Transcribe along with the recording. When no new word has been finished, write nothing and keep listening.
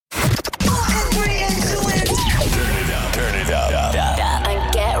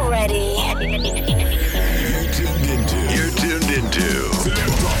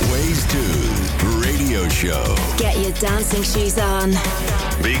Show. Get your dancing shoes on.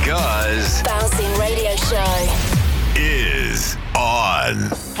 Because Bouncing Radio Show is on.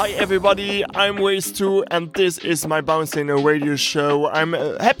 Hi everybody, I'm Waze2 and this is my Bouncing Radio Show. I'm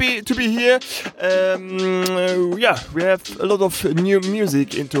happy to be here. We have a lot of new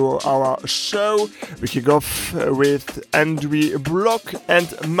music into our show. We kick off with Andrew Block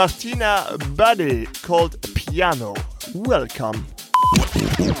and Martina Bade called Piano. Welcome.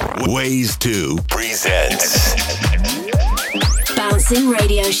 Waze2 presents Bouncing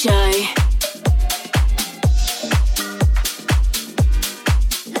Radio Show.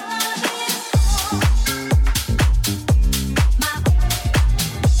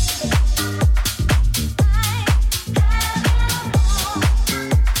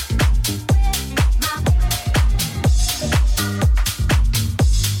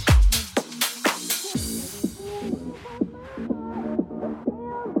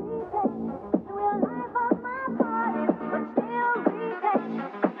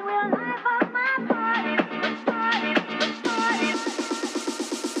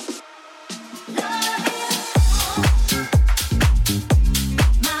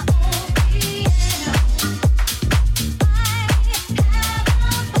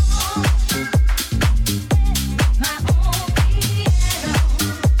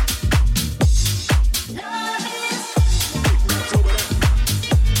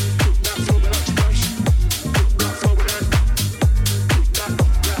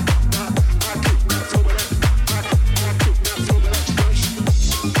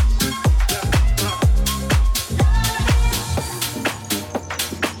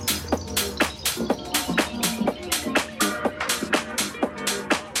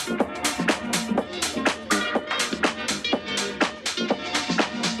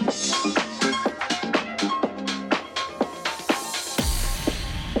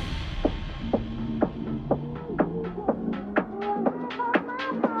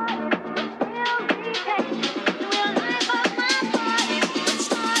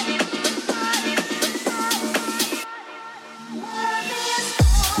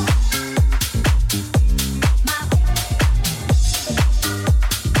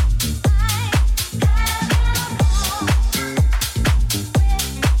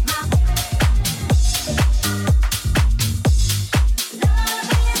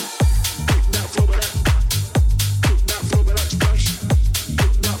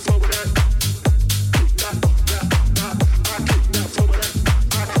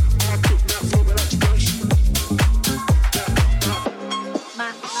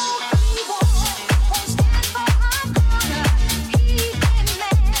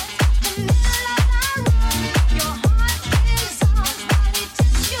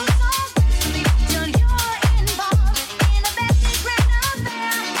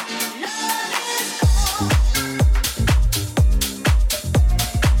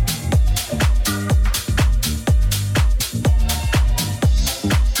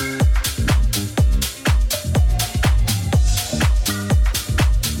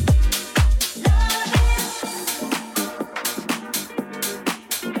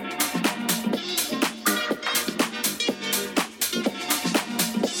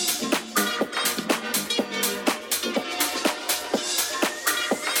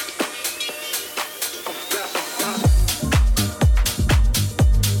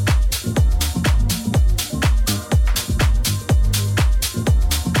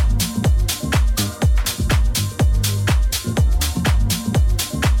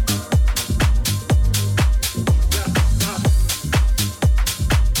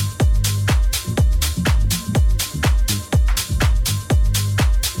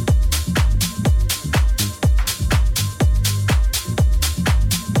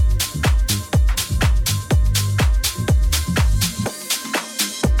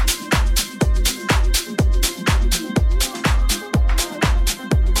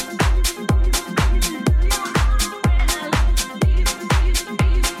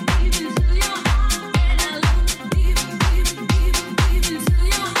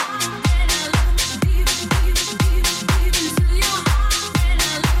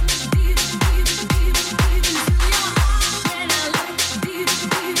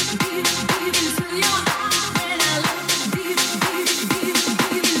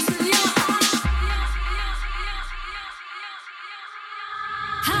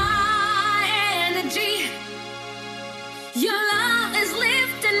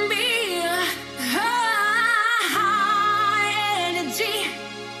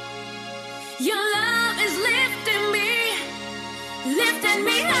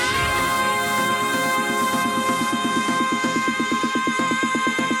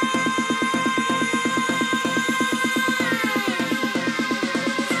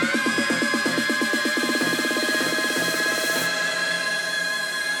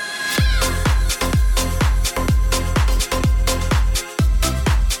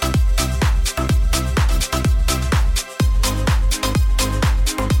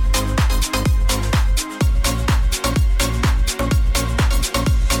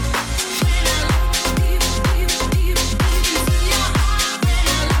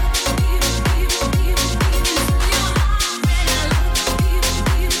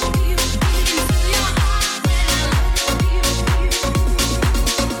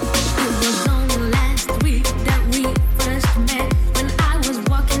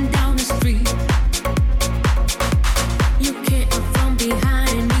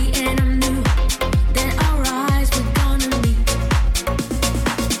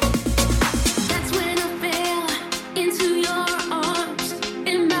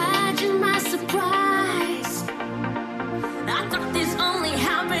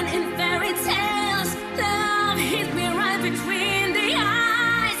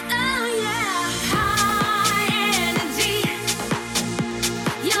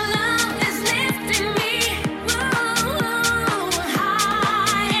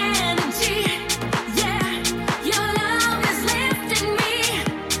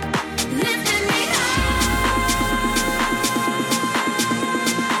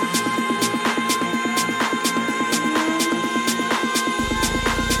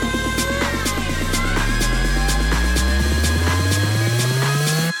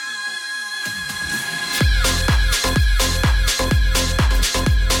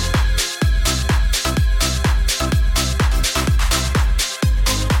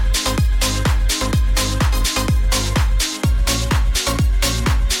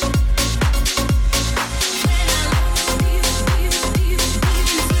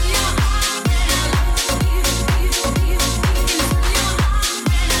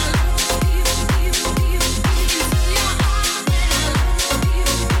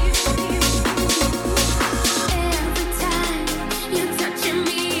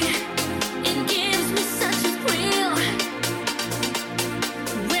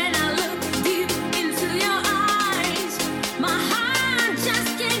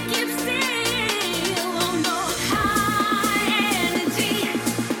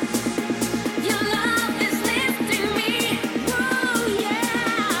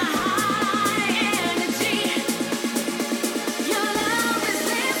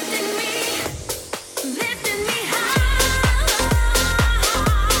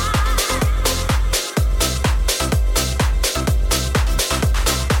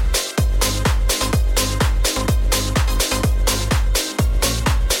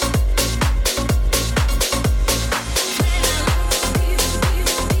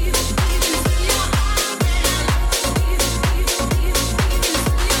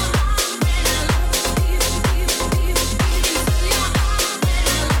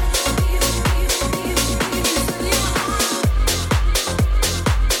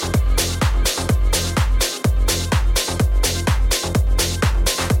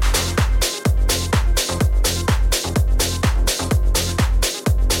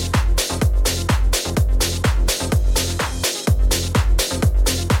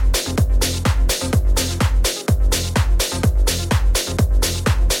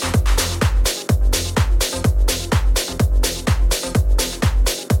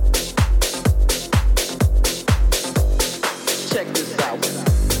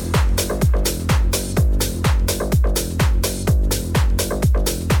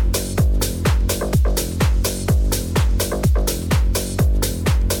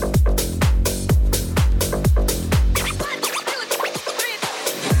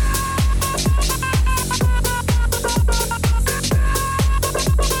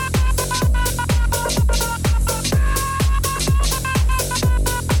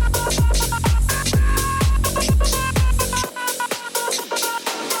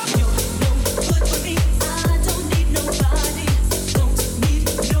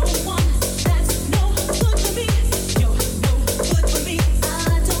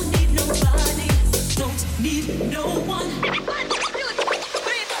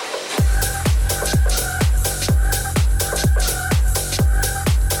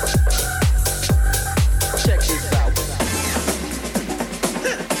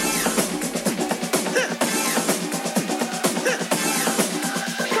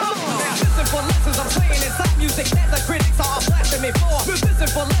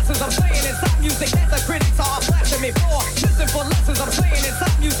 lessons I'm saying inside music that the critics are blasting me for. Listen for lessons I'm saying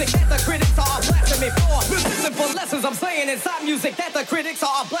inside music that the critics are blasting me for. Listen for lessons I'm saying inside music that the critics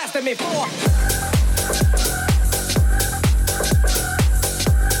are blasting me for.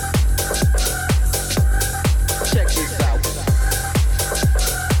 Check this out.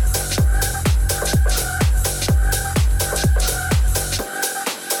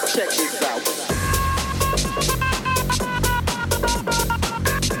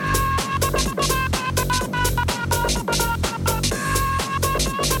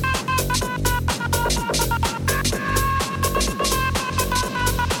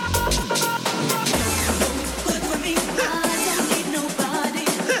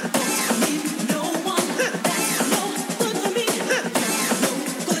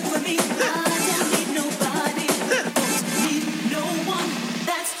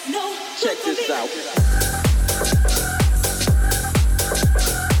 Check this out.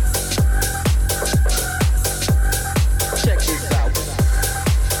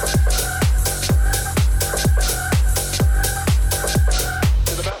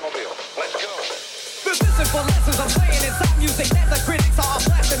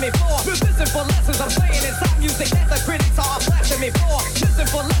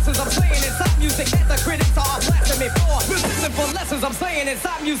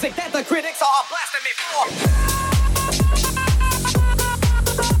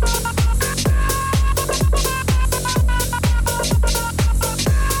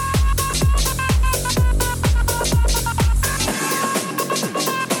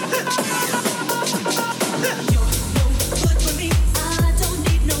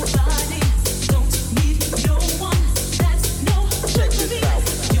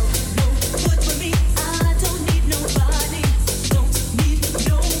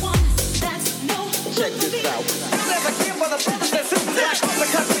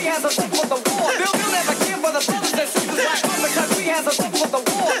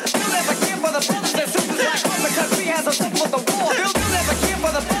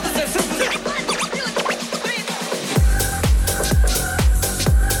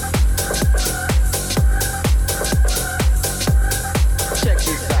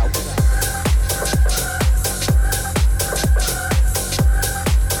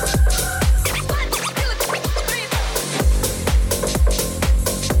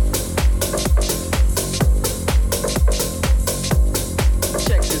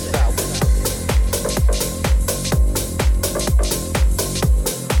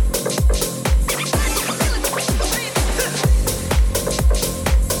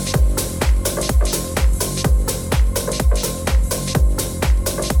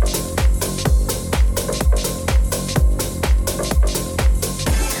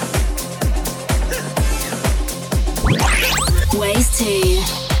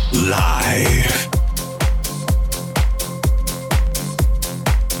 Live.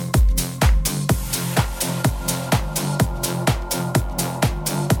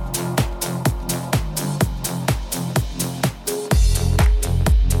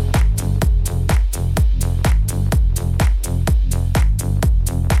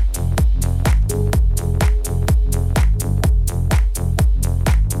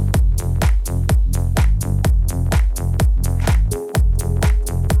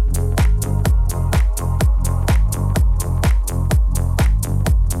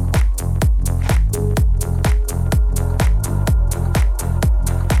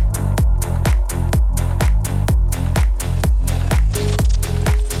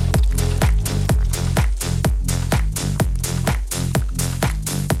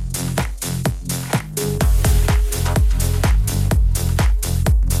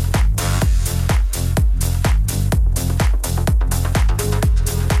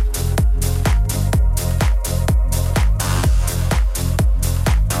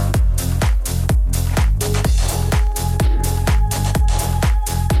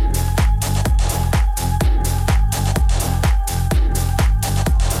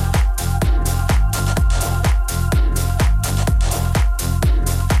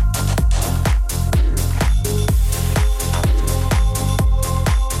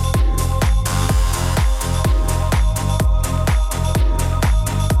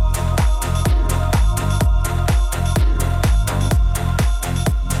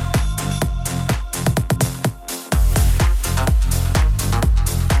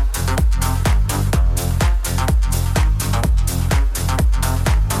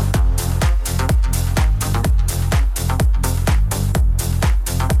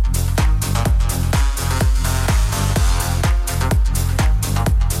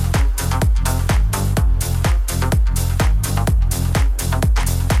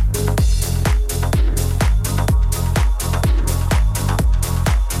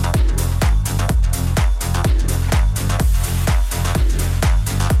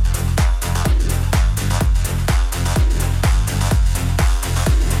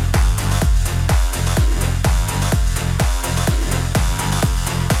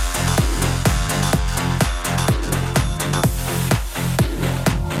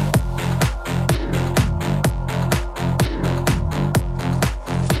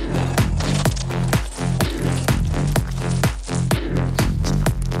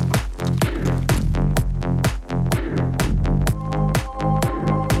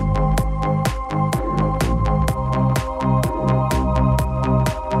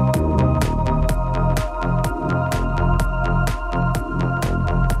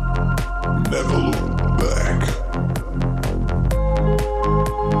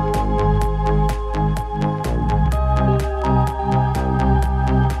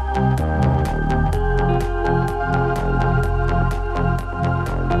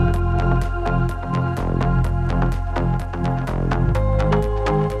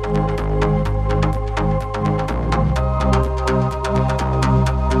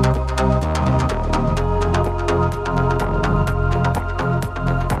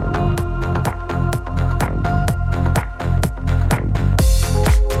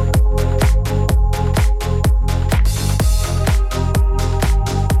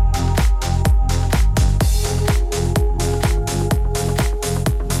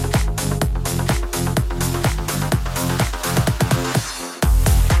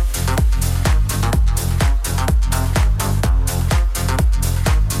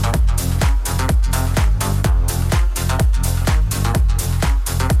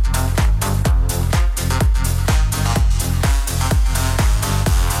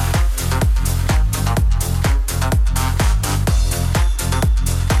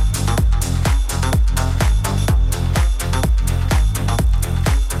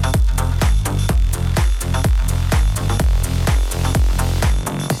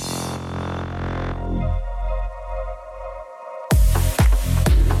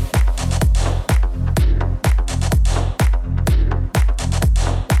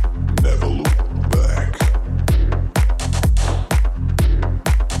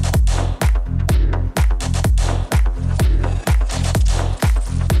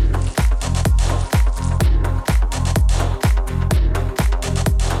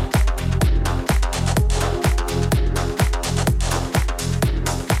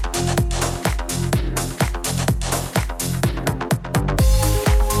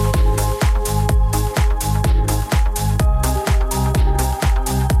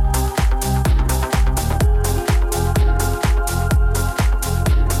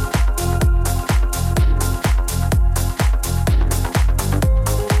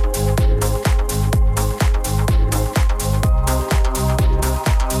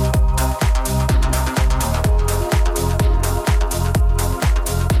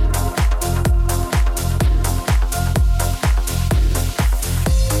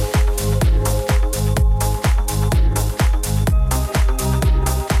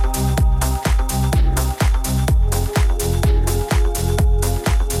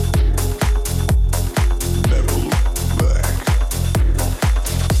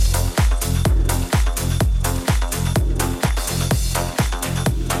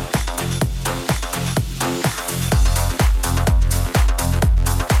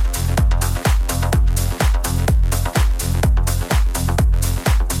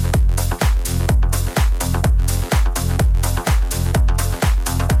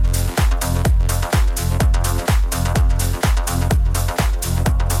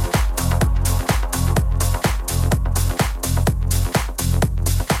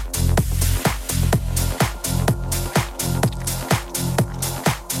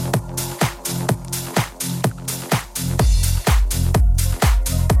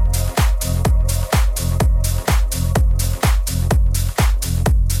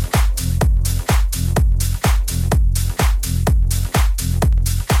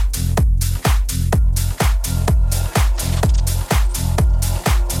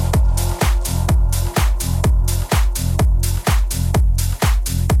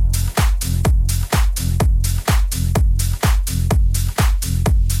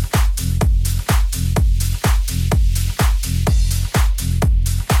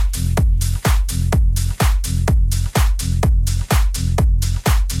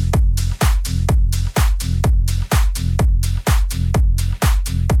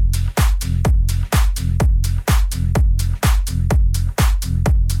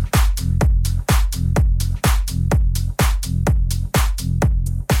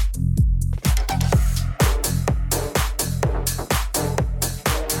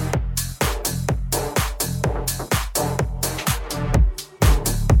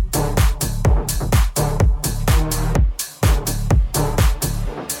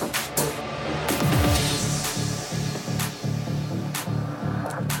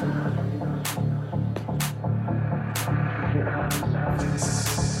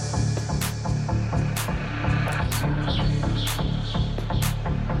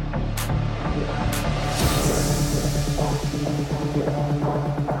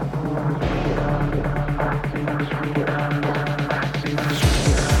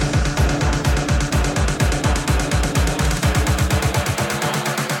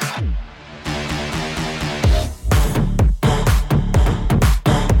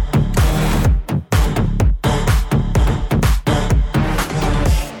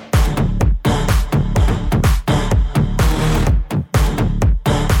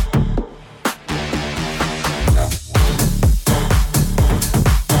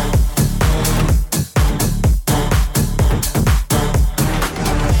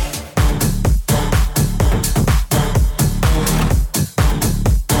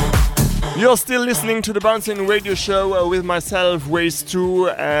 You're still listening to the Bouncing Radio Show with myself,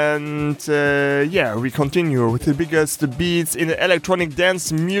 Waze2, and we continue with the biggest beats in the electronic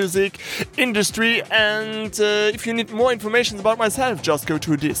dance music industry. And if you need more information about myself, just go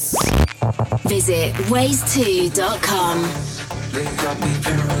to this. Visit waze2.com. They got me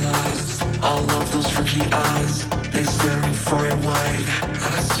paralyzed. All of those freaky eyes, they staring far and wide.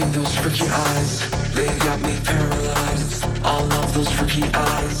 I see those freaky eyes. They got me paralyzed. All of those freaky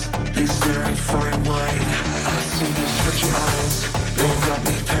eyes, they staring far and wide. I see those freaky eyes. They got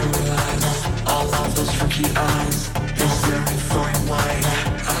me paralyzed. All of those freaky eyes, they staring far and wide.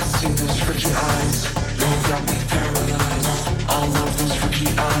 I see those freaky eyes. They got me paralyzed. All of those freaky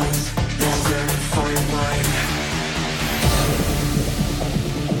eyes, they staring far and wide.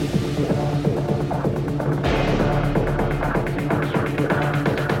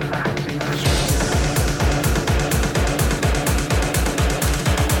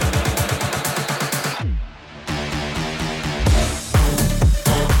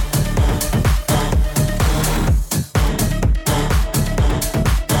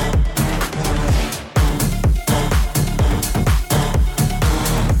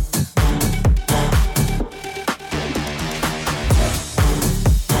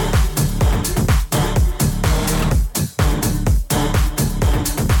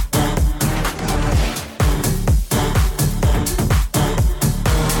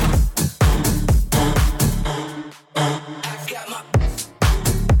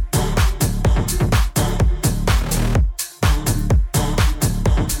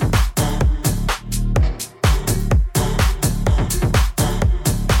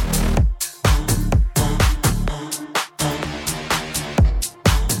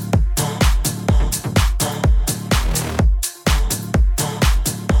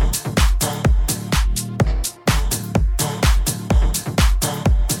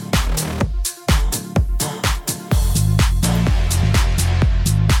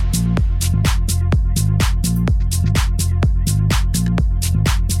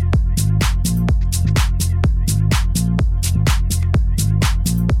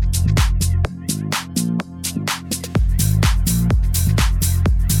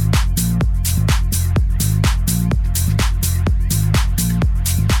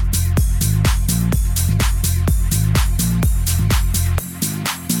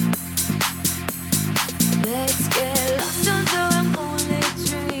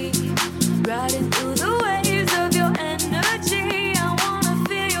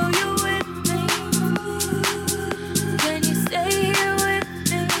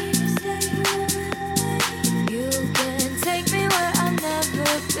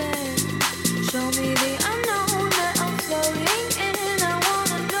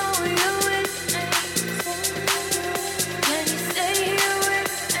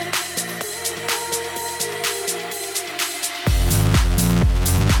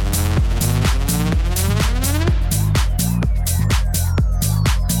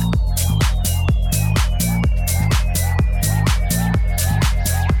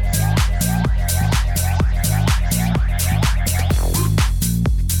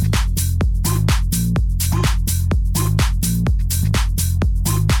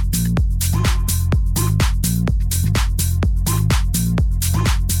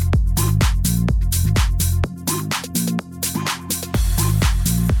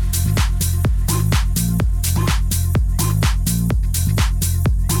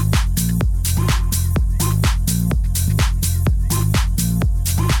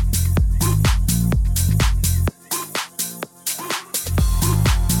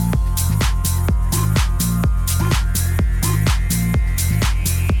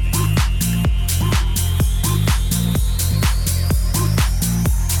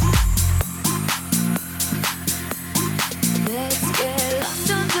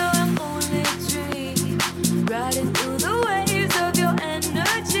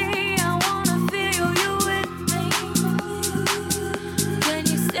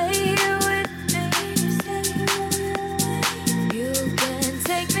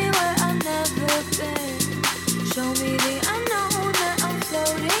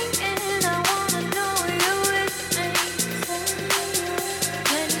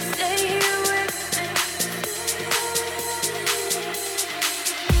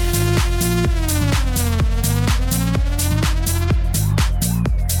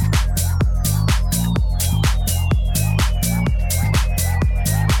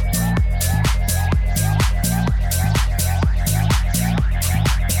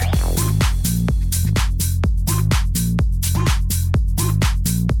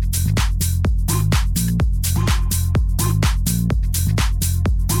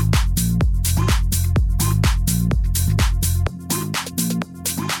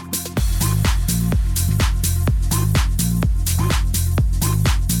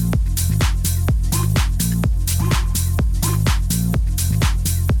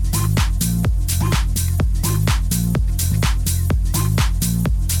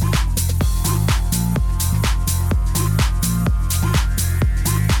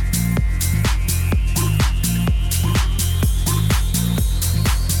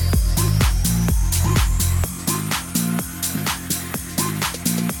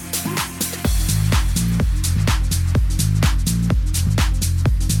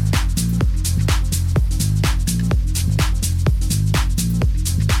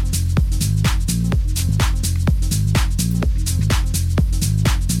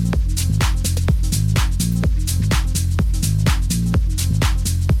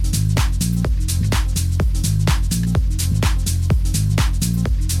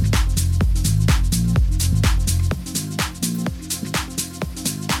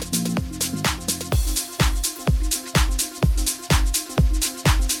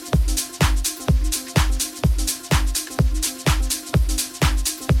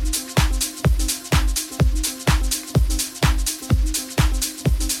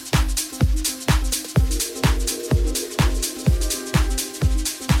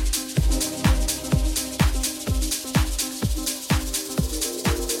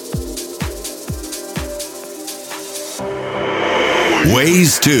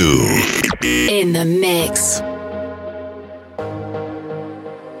 Ways 2. In the mix.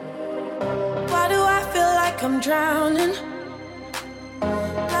 Why do I feel like I'm drowning?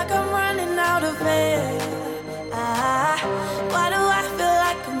 Like I'm running out of air. Why do I feel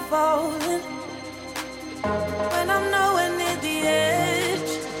like I'm falling when I'm nowhere near the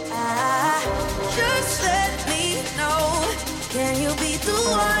edge? Just let me know. Can you be the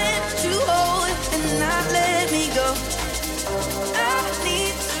one to hold and not let me go? I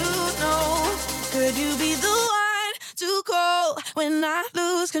need to know. Could you be the one to call when I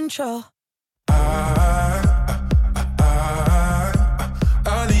lose control? I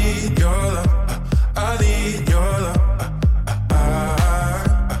need your love. I need your love.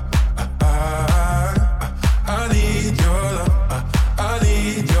 I need your love. I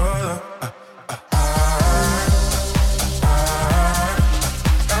need your love.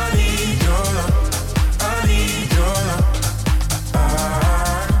 I need your love. I need your love.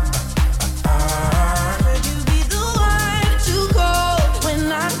 Could you be the one to call when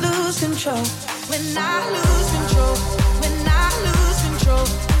I lose control? When I lose control. When I lose control.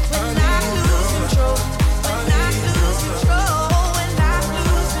 When I lose control. When I lose control. When I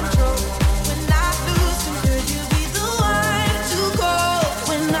lose control. When I lose control. Could you be the one to call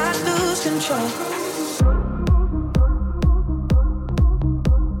when I lose control?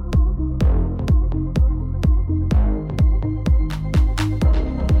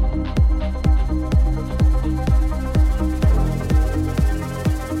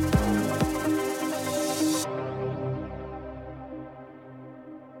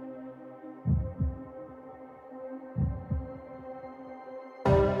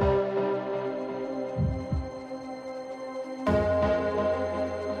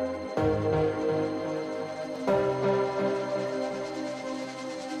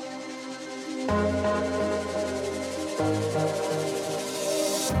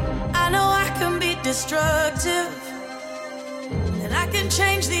 I know I can be destructive, and I can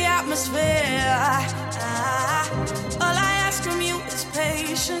change the atmosphere. All I ask from you is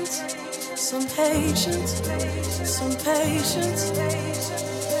patience, some patience, some patience.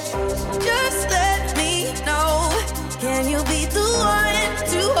 Just let me know. Can you be the one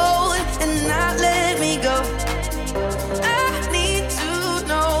to hold and not let me go? I need to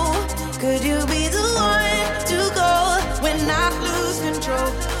know. Could you be the one to go when I lose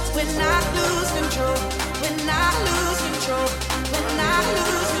control? When I lose control, when I lose control, when I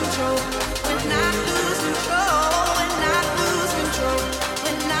lose control, when I lose control, when I lose control,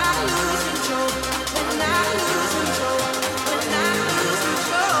 when I lose control, when I lose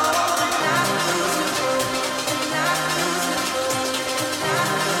control, when I lose control, when I lose control, when I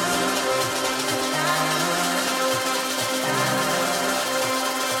lose control, when I lose control.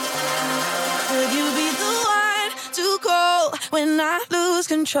 Could you be the one to call when I lose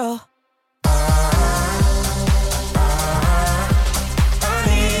control?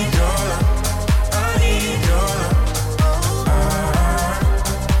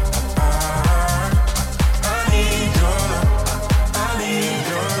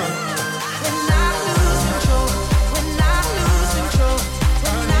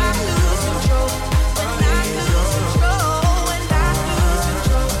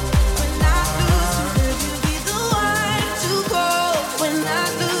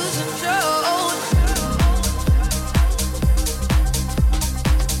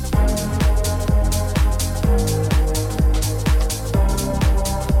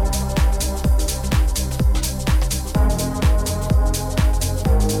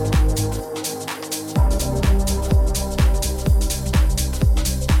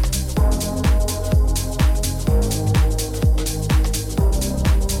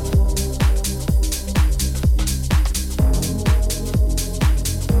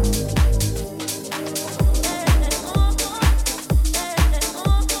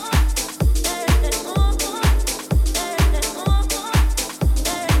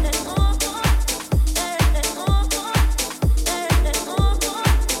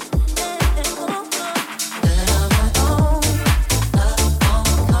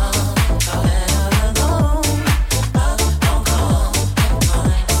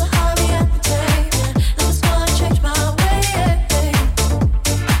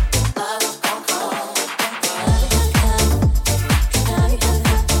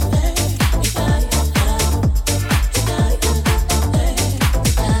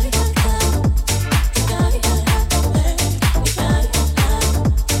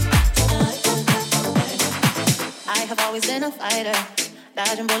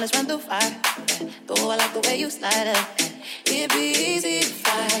 Dodging bullets, run through fire. Though I like the way you slide up. It'd be easy to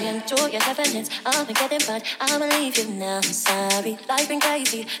find joy and happiness. I'm forgetting, but I'ma leave you now. I'm sorry, life been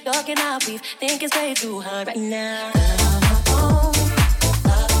crazy. Talking out, we think it's way too hard right now.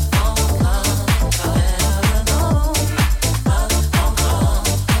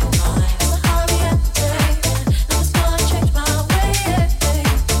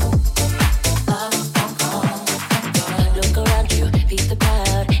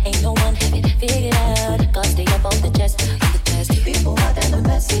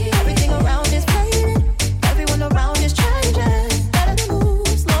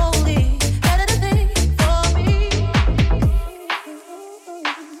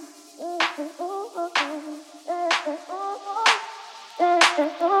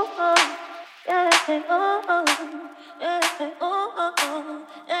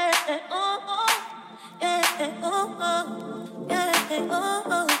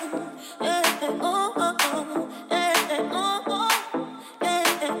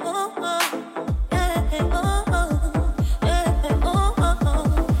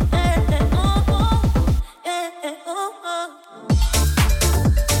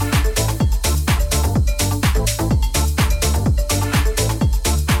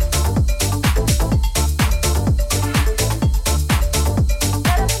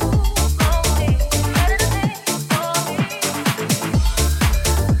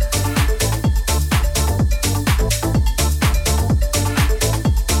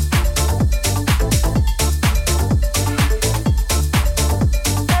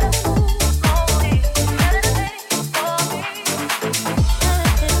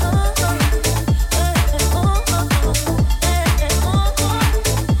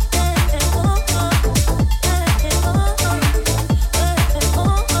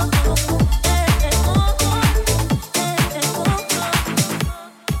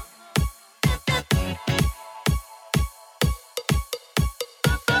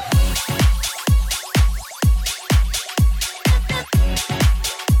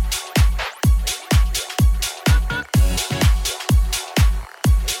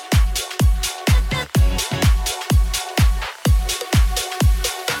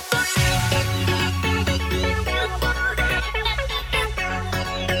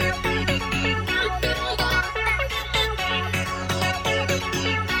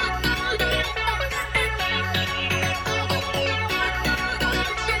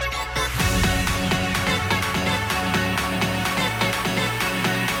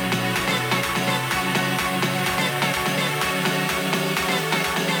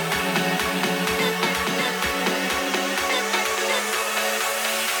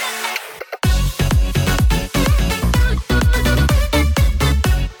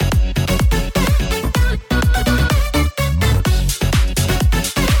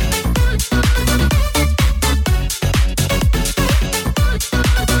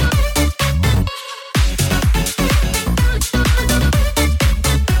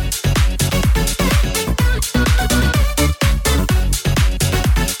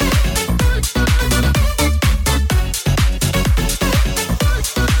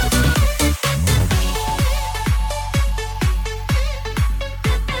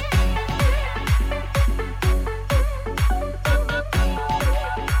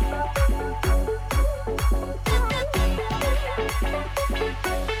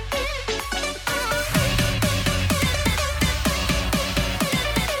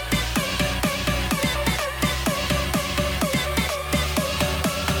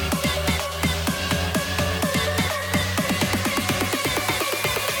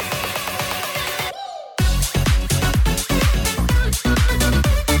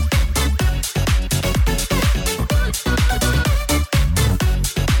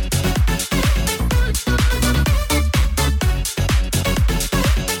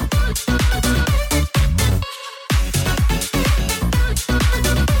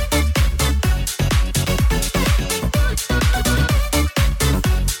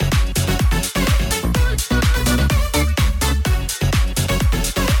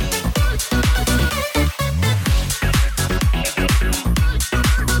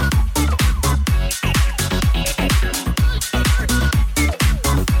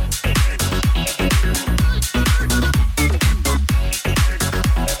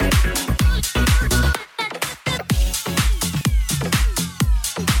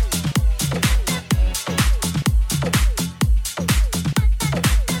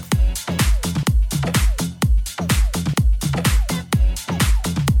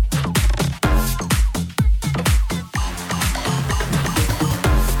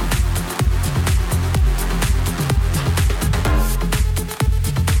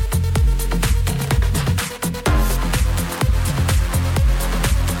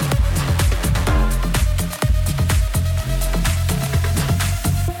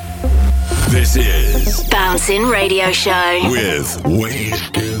 This is Bouncing Radio Show with Ways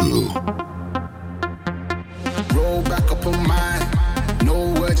to. Roll back up on mine.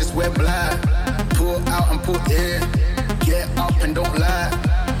 No word, just wear black. Pull out and pull in. Get up and don't lie.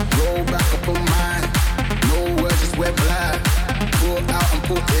 Roll back up on mine. No word, just wear black. Pull out and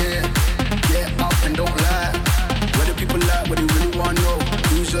pull in. Get up and don't lie. What do people like? What do you really want to know?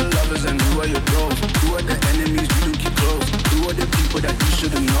 Who's your lovers and who are your bros? Who are the enemies you don't keep close? Who are the people that you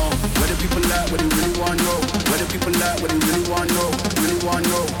shouldn't know? What do people like? What do you really want to know? What do people like? What do you really want to know? Really want to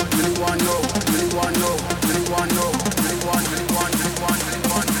know? Really want to know? Really want to know? Really want to know? Really want, really want, really want, really want, really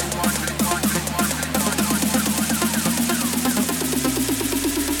want, really want, really want.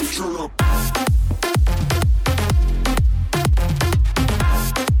 Shut up.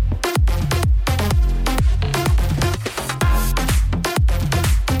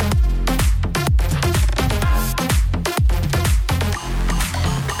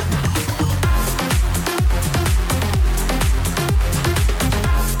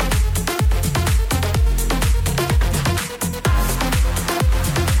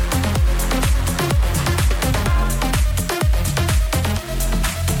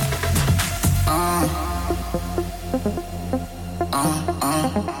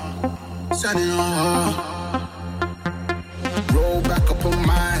 Shining on her. Roll back up on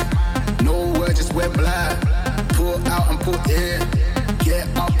mine. No word, just wear black. Pull out and pull in. Get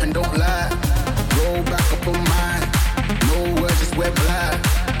up and don't lie. Roll back up on mine. No word, just wear black.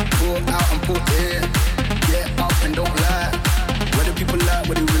 Pull out and pull in. Get up and don't lie. What do people like?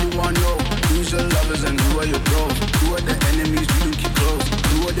 What do you really want to know? Who's your lovers and who are your bros? Who are the enemies you don't keep close?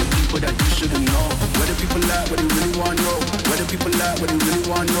 Who are the people that you shouldn't know? What do people like? What do you really want to know? What do people like? What do you really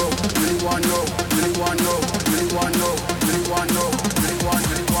want to know? Really want to know? Really want to know? Really want to know? Really want to know? Really want, really want, really want, really want, really want,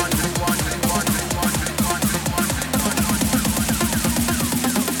 really want, really want.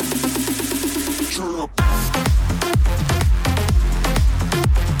 Shut up.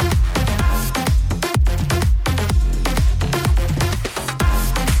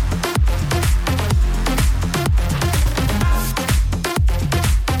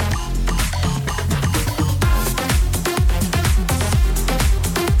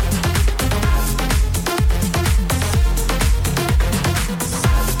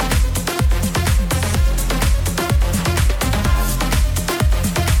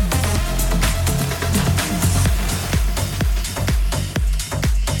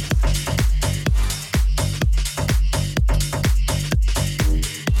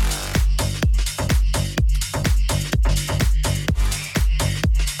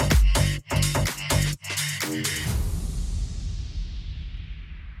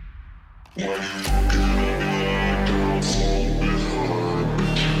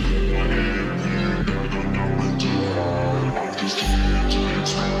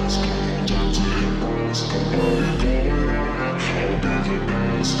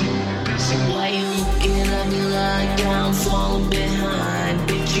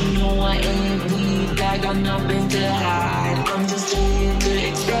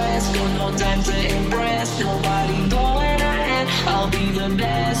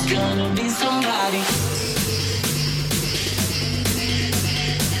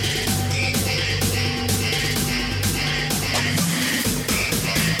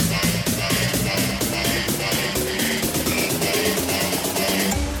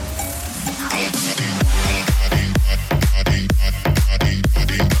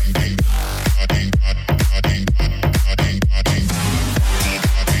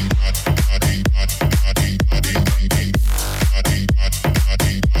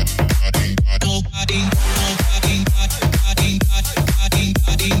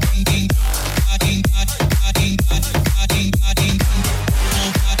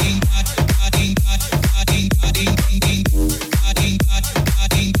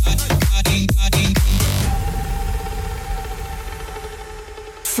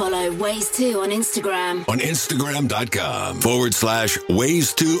 Ways 2 on Instagram. On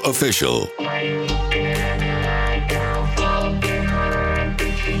Instagram.com/Ways2Official. Why you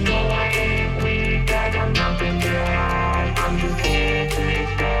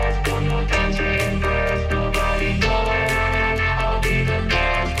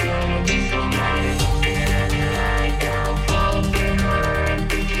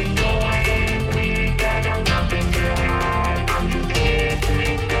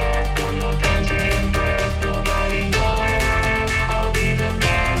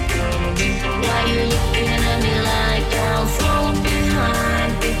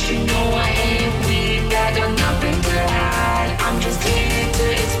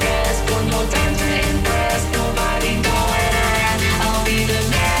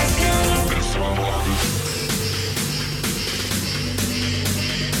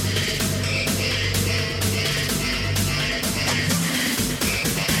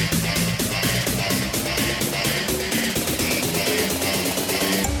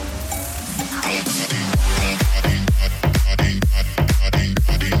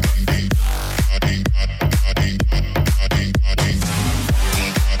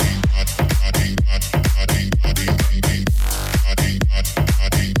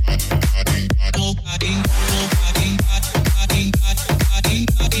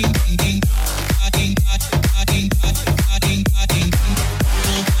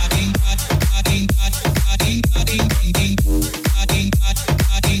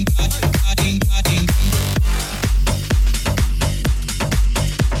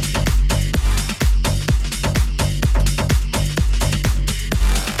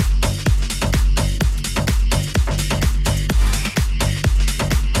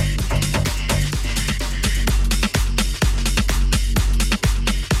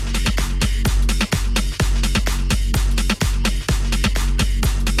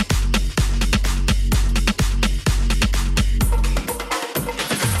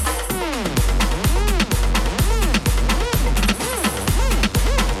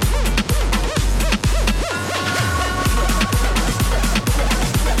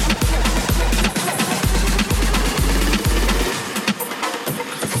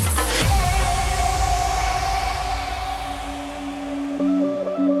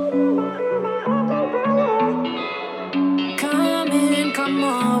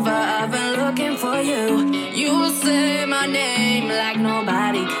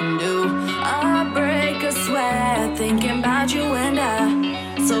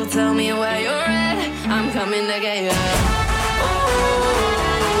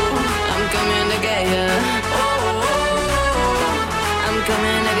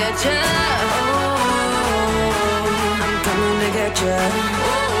I'm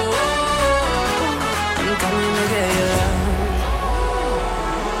coming to get you.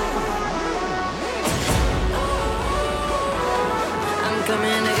 I'm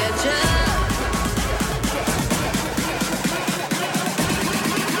coming to get you.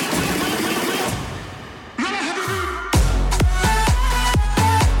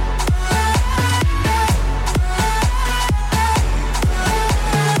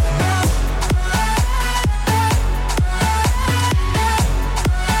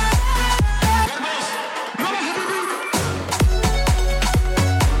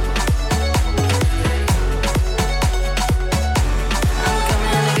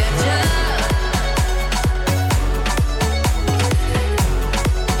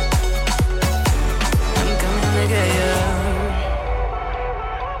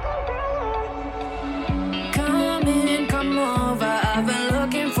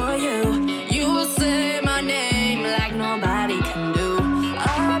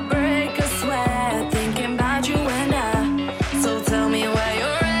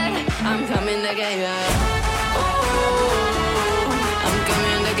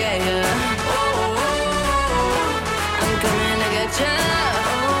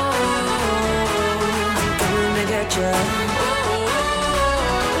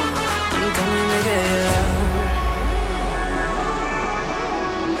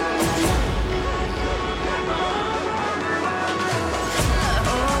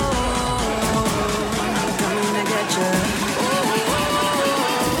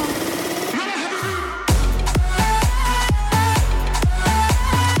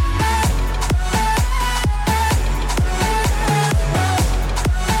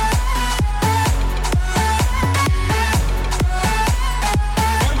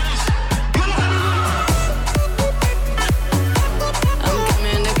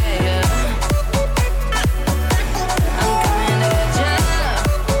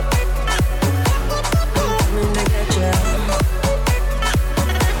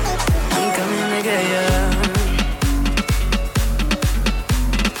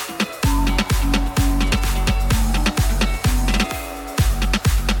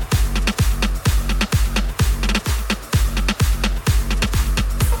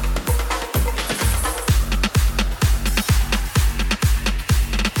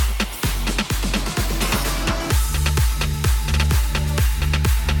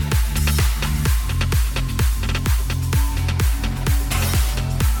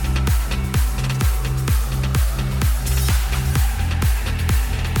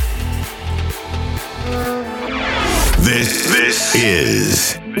 This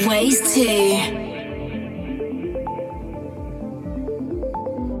is Ways 2.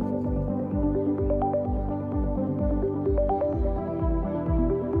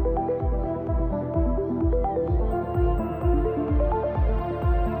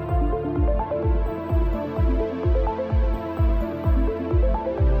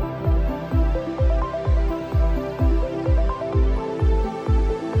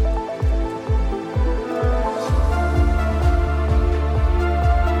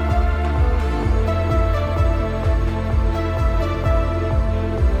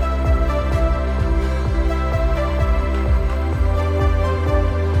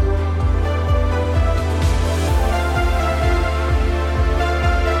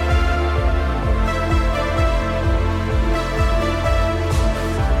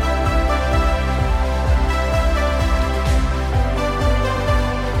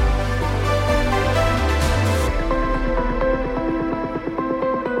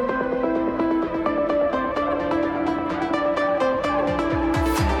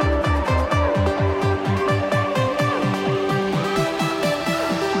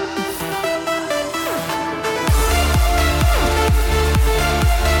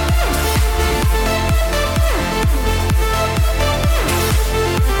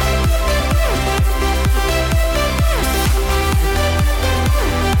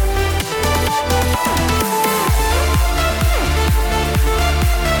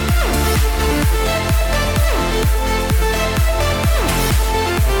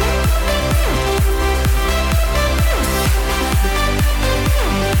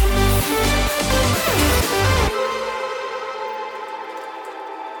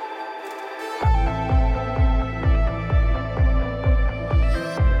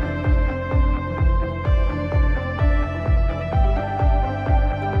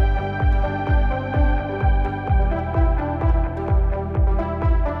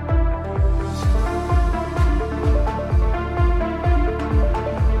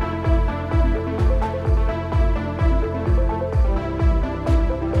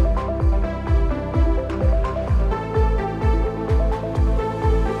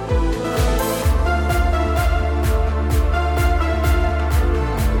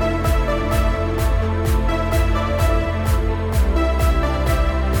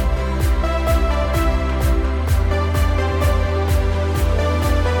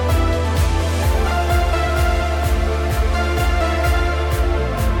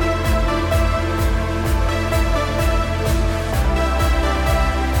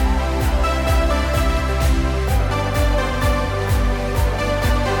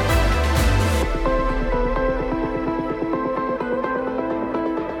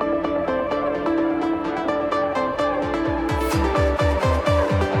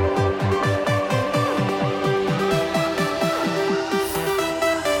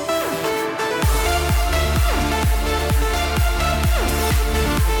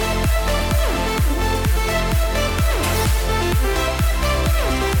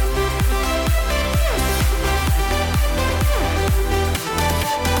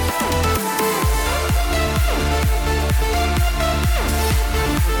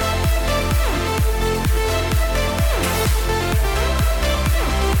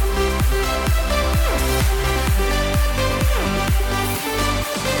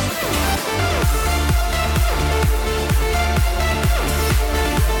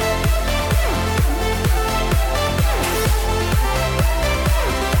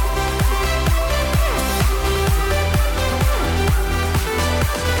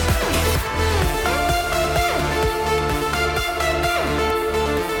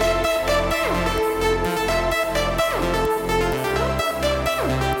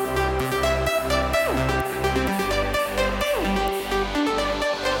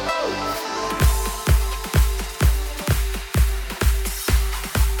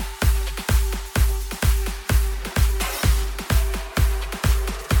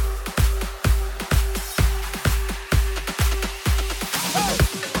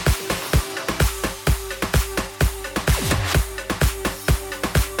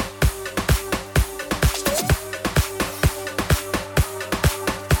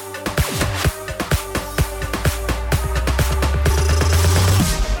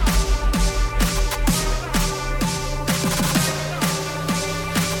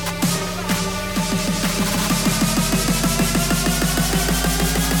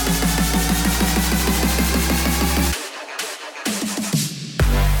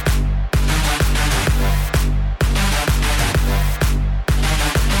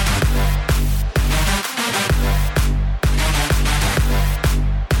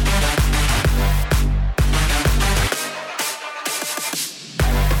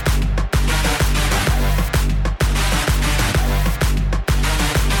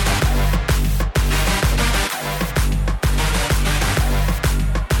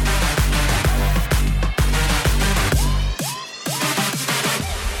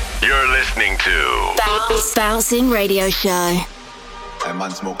 Bouncing Radio Show. I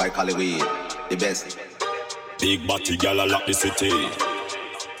man smoke, I call it weed. The best. Big body gal lock the city.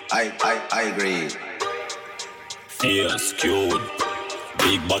 I agree. Fierce, cute.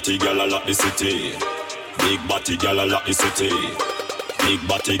 Big body gal lock the city. Big body gal lock the city. Big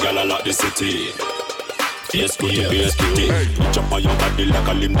body gal lock the city. Yes, good, yes, good. Jump on your body like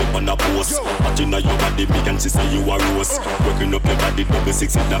a limb dip on a post. Hot inna your body, me can see say you a rose. Working up your body, double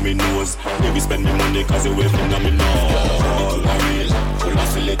six inna me nose. They will spend me money cause you waiting inna me nose. All I real, full of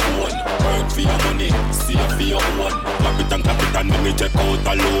silicone. Work for your money, save for your own. Captain, captain, let me check out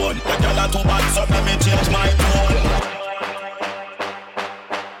alone. The girl are too bad, so let me change my tone.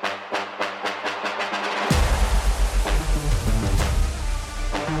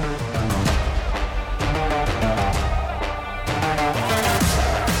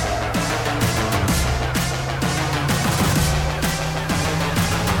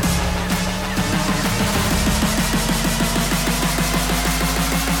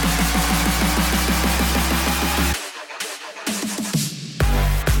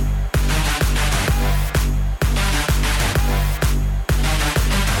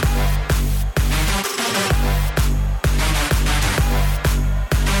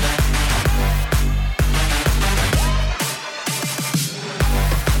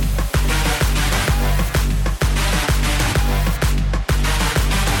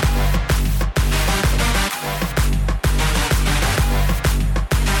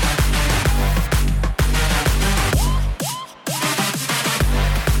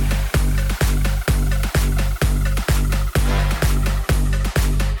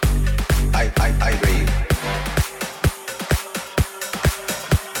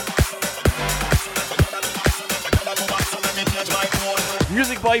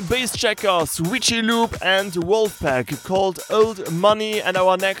 By Bassjackers, Witchy Loop and Wolfpack called Old Money, and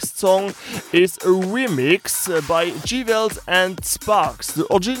our next song is a remix by G-Welt and Sparks. The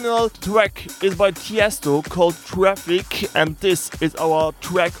original track is by Tiesto called Traffic, and this is our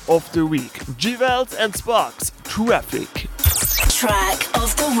track of the week. G-Welt and Sparks, Traffic. Track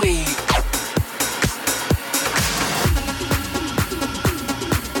of the week.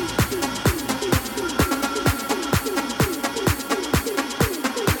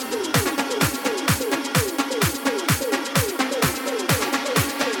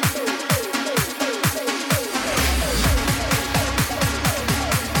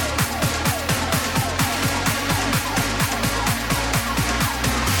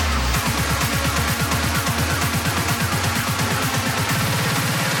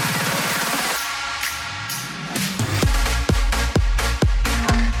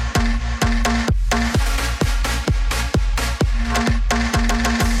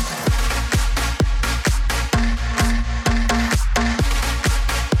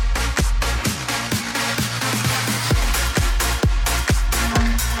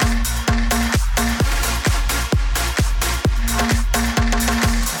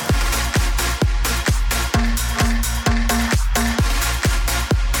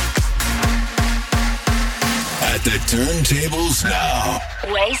 Turntables now.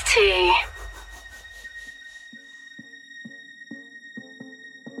 Ways 2.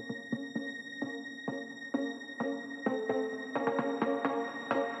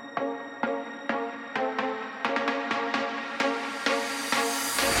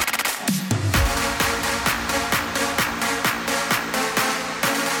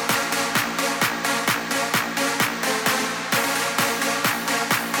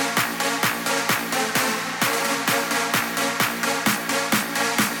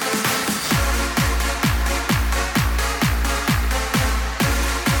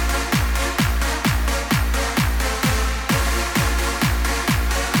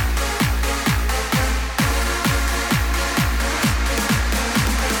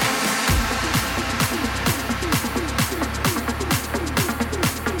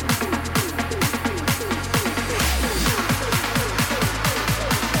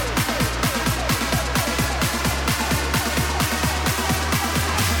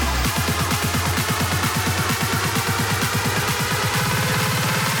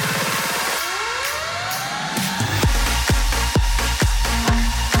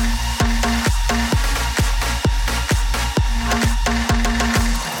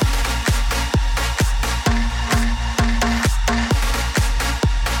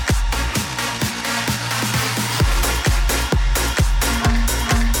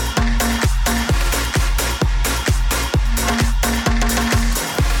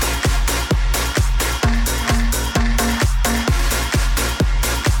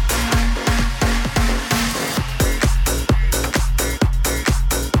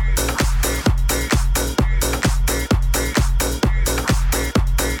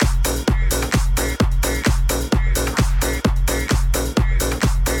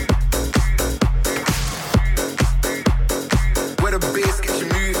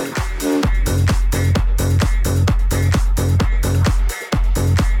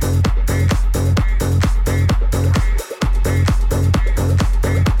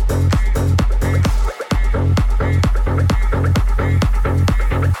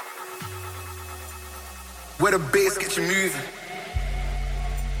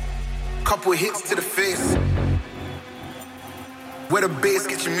 Couple hits to the face. Where the bass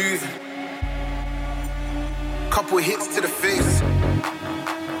get you moving. Couple hits to the face.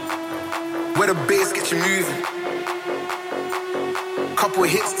 Where the bass get you moving. Couple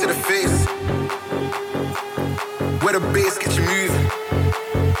hits to the face. Where the bass get you moving.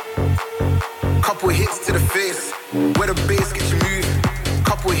 Couple hits to the face. Where the bass get you moving.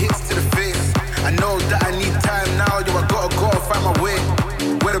 Couple hits to the face. I know that I need time now, yo, I gotta go and find my way.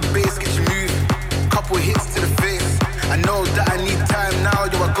 Where the bass get you moving. Couple hits to the face. I know that I need time now,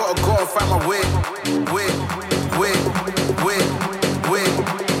 yo, I gotta go and find my way. Way.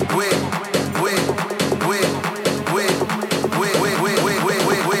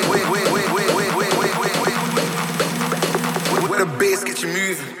 Where the bass get you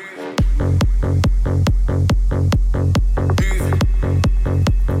moving.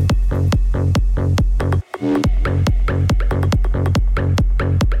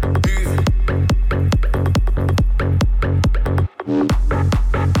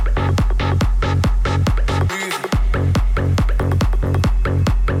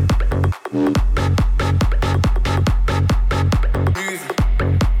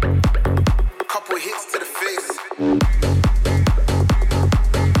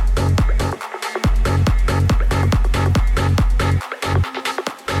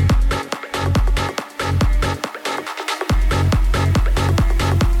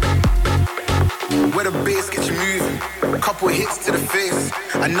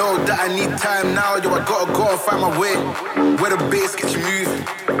 Time now, yo, I gotta go and find my way. Where the bass get you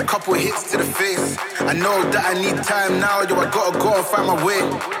moving. Couple hits to the face. I know that I need time now, yo, I gotta go and find my way.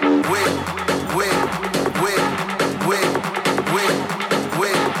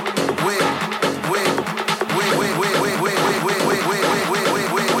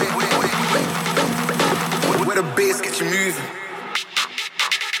 Where the bass get you moving.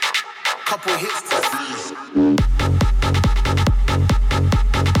 Couple hits to the face.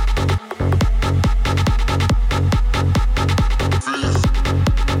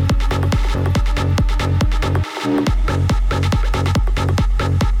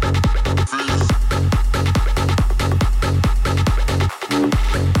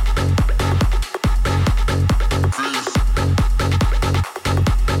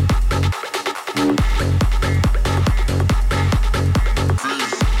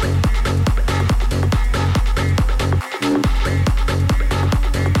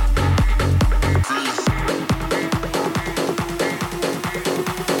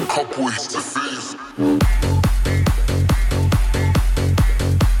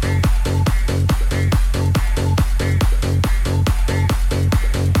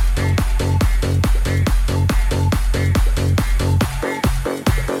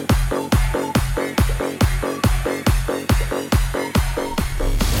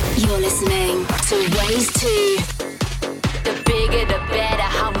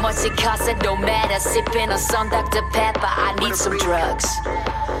 Sipping on some Dr. Pepper, I need some drugs.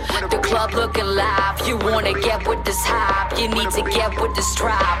 The club looking live, you wanna get with this hype. You need to get with this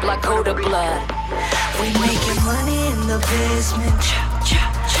tribe, like Coda Blood. We making money in the basement.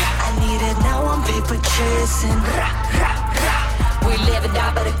 I need it now, I'm paper chasing. We live and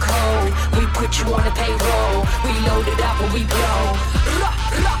die by the code. We put you on the payroll. We load it up when we blow.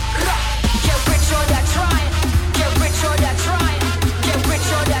 Get rich or die trying. Get rich or die trying. Get rich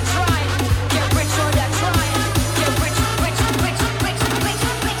or die trying.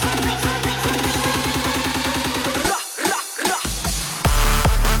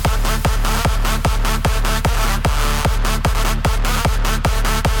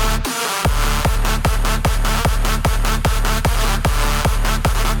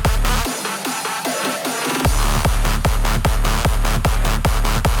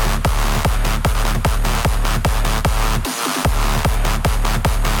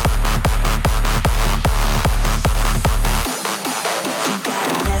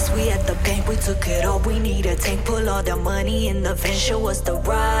 Show us the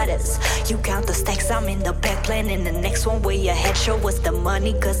riders. You count the stacks, I'm in the back planning the next one where your head. Show us the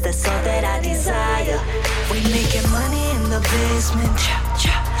money, cause that's all that I desire. We making money in the basement.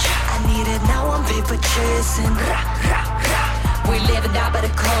 I need it now, I'm paper chasing. We live and die by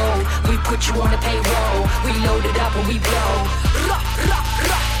the code. We put you on the payroll. We load it up when we blow.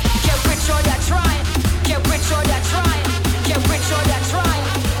 Get rich or die trying. Get rich or die trying. Get rich or die trying.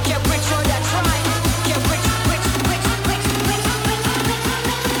 Get rich or die trying. Get rich.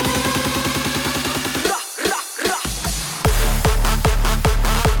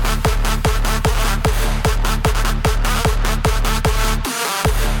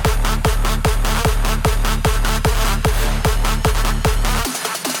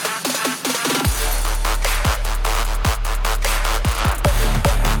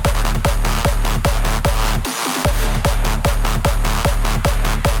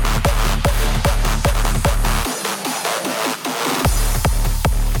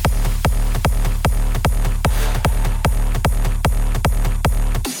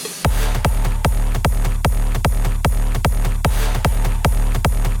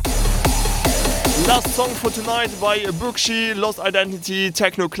 tonight by Bookshi, Lost Identity,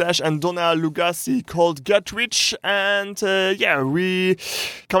 Techno Clash and Donna Lugassi called Get Rich. And we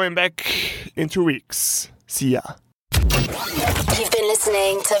coming back in 2 weeks. See ya. You've been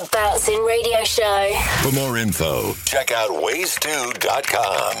listening to Bouncing Radio Show. For more info, check out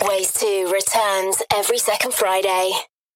ways2.com. Ways 2 returns every second Friday.